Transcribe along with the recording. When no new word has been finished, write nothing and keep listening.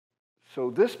So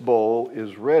this bowl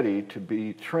is ready to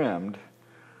be trimmed.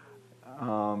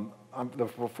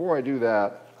 Before I do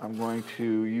that, I'm going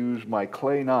to use my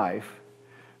clay knife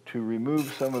to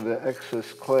remove some of the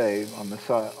excess clay on the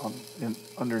side,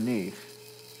 underneath,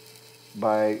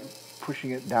 by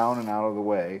pushing it down and out of the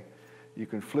way. You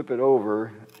can flip it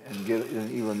over and get an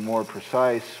even more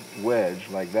precise wedge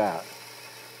like that.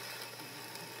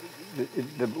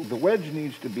 The wedge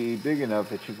needs to be big enough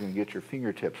that you can get your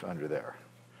fingertips under there.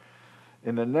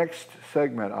 In the next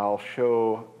segment, I'll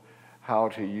show how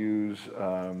to use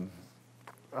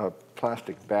a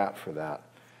plastic bat for that,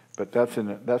 but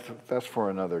that's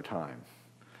for another time.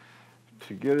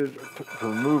 To get it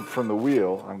removed from the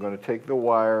wheel, I'm going to take the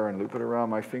wire and loop it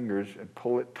around my fingers and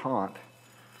pull it taut,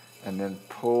 and then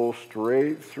pull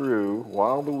straight through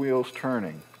while the wheel's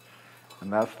turning.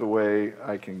 And that's the way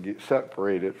I can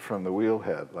separate it from the wheel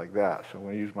head, like that. So I'm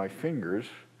going to use my fingers,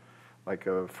 like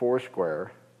a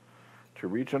foursquare, to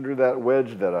reach under that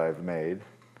wedge that I've made,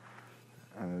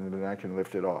 and then I can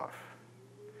lift it off.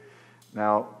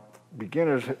 Now,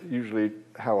 beginners usually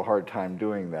have a hard time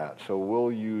doing that, so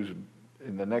we'll use,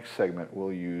 in the next segment,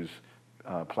 we'll use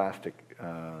a plastic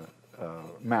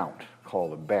mount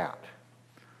called a bat.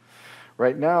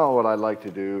 Right now, what I'd like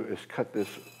to do is cut this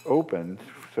open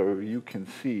so you can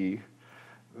see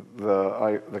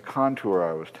the contour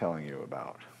I was telling you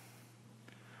about.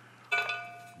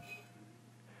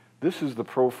 This is the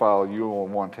profile you will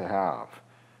want to have,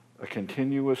 a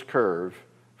continuous curve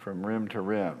from rim to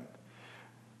rim.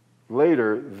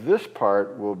 Later, this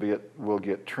part will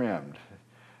get trimmed.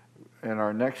 In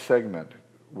our next segment,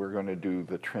 we're going to do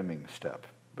the trimming step,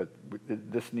 but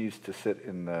this needs to sit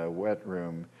in the wet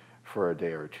room for a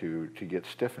day or two to get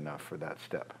stiff enough for that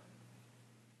step.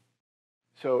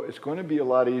 So it's going to be a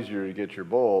lot easier to get your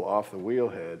bowl off the wheel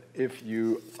head if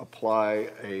you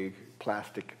apply a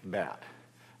plastic bat.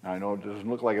 Now, I know it doesn't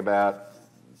look like a bat,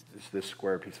 it's this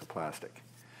square piece of plastic.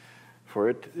 For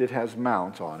it, it has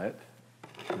mounts on it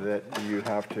that you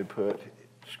have to put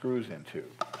screws into.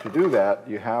 To do that,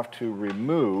 you have to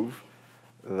remove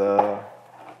the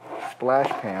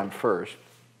splash pan first,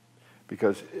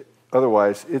 because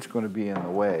otherwise it's going to be in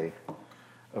the way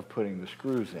of putting the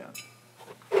screws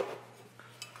in.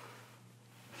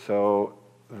 So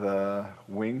the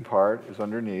wing part is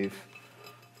underneath,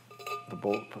 the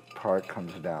bolt part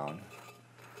comes down,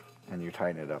 and you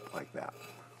tighten it up like that.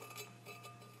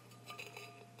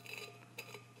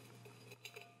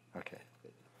 Okay.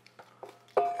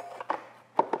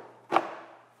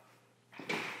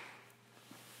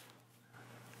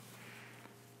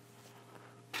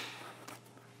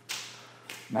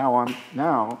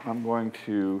 Now I'm going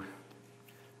to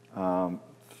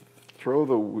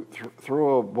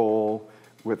throw a bowl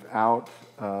without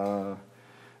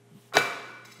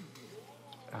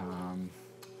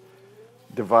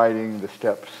dividing the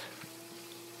steps,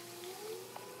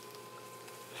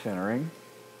 centering,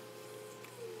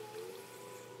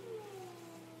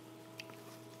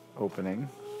 opening,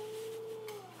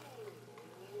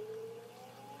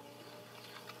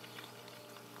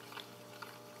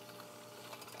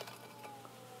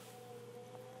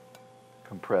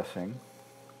 compressing,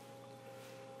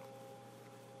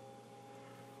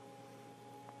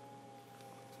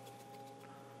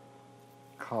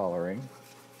 collaring,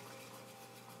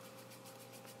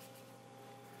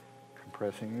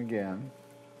 compressing again,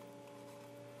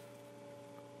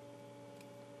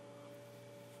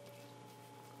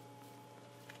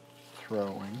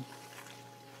 throwing,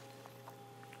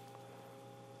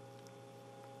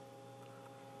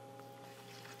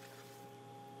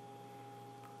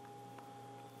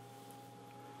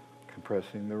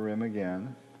 compressing the rim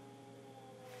again,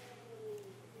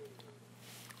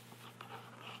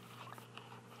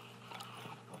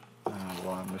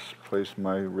 I misplaced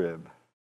my rib.